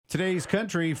Today's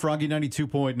country, Froggy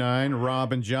 92.9,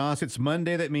 Rob and Joss. It's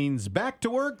Monday. That means back to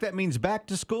work. That means back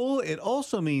to school. It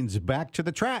also means back to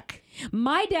the track.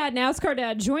 My dad, NASCAR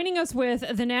Dad, joining us with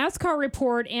the NASCAR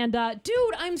report. And,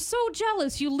 dude, I'm so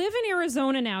jealous. You live in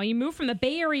Arizona now. You moved from the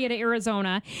Bay Area to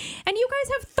Arizona. And you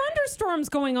guys have thunderstorms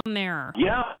going on there.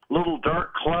 Yeah, little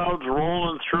dark clouds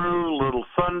rolling through, little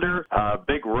thunder,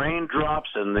 big raindrops,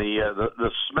 and the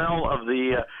smell of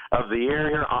the air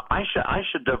here. I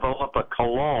should develop a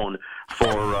cologne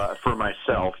for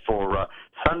myself for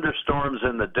thunderstorms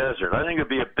in the desert. I think it'd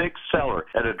be a big seller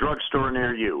at a drugstore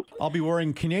near you. I'll be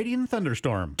wearing Canadian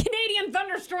Thunderstorm. Canadian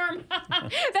Thunderstorm.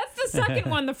 That's the second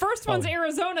one. The first one's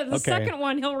Arizona. The second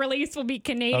one he'll release will be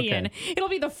Canadian. Okay. It'll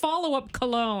be the follow-up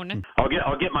cologne.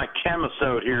 I'll get my chemist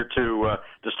out here to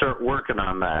start working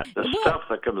on that. The stuff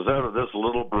that comes out of this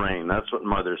little brain. That's what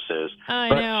Mother says. I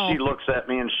but know. She looks at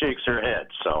me and shakes her head.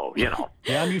 So, you know.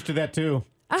 Yeah, I'm used to that too.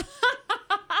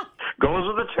 Goes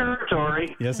with the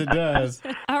territory. Yes, it does.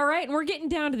 All right, and we're getting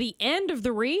down to the end of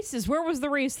the races. Where was the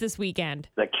race this weekend?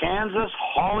 The Kansas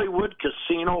Hollywood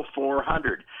Casino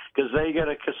 400, because they got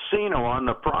a casino on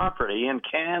the property in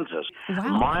Kansas.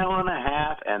 Wow. Mile and a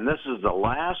half, and this is the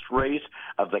last race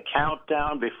of the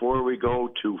countdown before we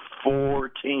go to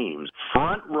 4 teams.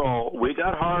 Front row, we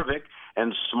got Harvick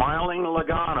and Smiling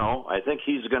Logano. I think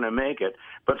he's going to make it.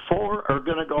 But 4 are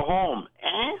going to go home.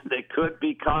 And it could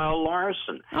be Kyle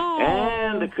Larson. Oh.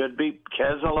 And it could be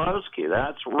Keselowski.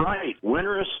 That's right.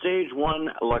 Winner of Stage 1,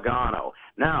 Logano.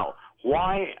 Now,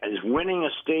 why is winning a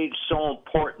stage so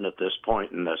important at this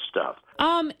point in this stuff?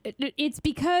 It's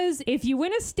because if you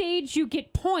win a stage, you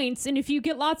get points, and if you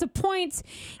get lots of points,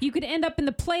 you could end up in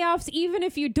the playoffs even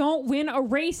if you don't win a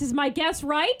race. Is my guess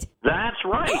right? That's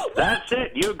right. That's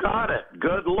it. You got it.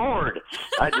 Good Lord.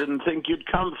 I didn't think you'd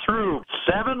come through.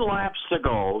 7 laps to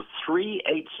go,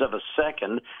 3/8 of a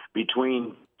second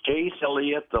between Chase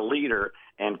Elliott, the leader,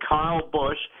 and Kyle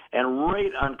Busch, and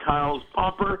right on Kyle's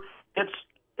bumper,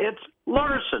 it's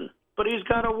Larson. But he's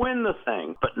got to win the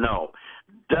thing. But no,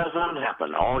 doesn't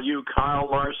happen. All you Kyle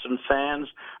Larson fans,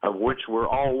 of which we're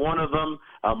all one of them,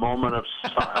 a moment of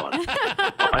silence.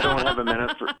 I don't have a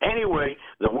minute for... Anyway,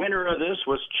 the winner of this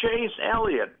was Chase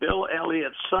Elliott, Bill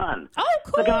Elliott's son. Oh,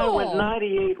 cool. The guy went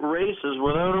 98 races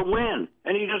without a win,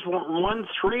 and he just won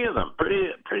 3 of them.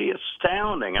 Pretty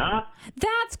astounding, huh?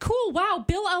 That's cool. Wow,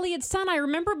 Bill Elliott's son. I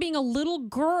remember being a little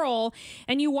girl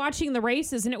and you watching the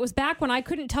races, and it was back when I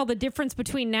couldn't tell the difference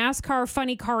between NASCAR,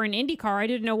 Funny Car, and IndyCar. I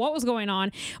didn't know what was going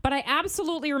on, but I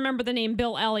absolutely remember the name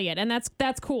Bill Elliott, and that's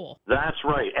cool. That's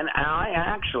right. And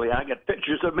I got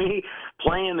pictures of me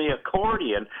playing the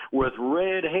accordion with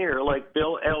red hair like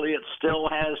Bill Elliott still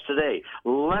has today.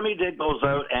 Let me dig those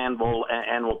out, and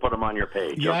we'll put them on your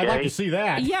page. Yeah, okay? I'd like to see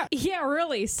that. Yeah,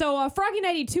 really. So, Froggy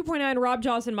 92.9, Rob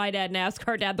Joss and my dad,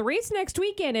 NASCAR Dad. The race next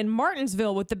weekend in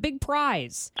Martinsville with the big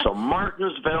prize. So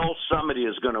Martinsville, somebody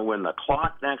is going to win the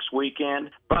clock next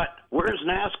weekend. But where's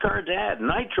NASCAR Dad,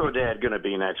 Nitro Dad going to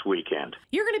be next weekend?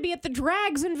 You're going to be at the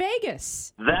Drags in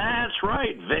Vegas. That's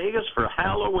right, Vegas for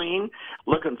Halloween.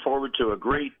 Looking forward to a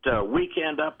great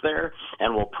weekend up there,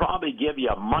 and we'll probably give you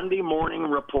a Monday morning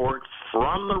report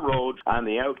from the road on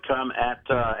the outcome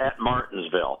at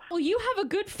Martinsville. Well, you have a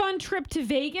good, fun trip to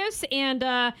Vegas, and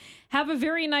have a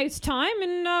very nice time,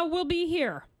 and we'll be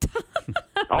here.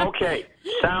 Okay,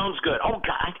 sounds good. Oh,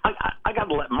 God, I got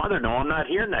to let Mother know I'm not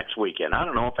here next weekend. I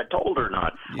don't know if I told her or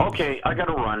not. Okay, I got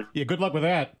to run. Yeah, good luck with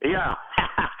that. Yeah.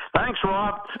 Thanks,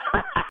 Rob.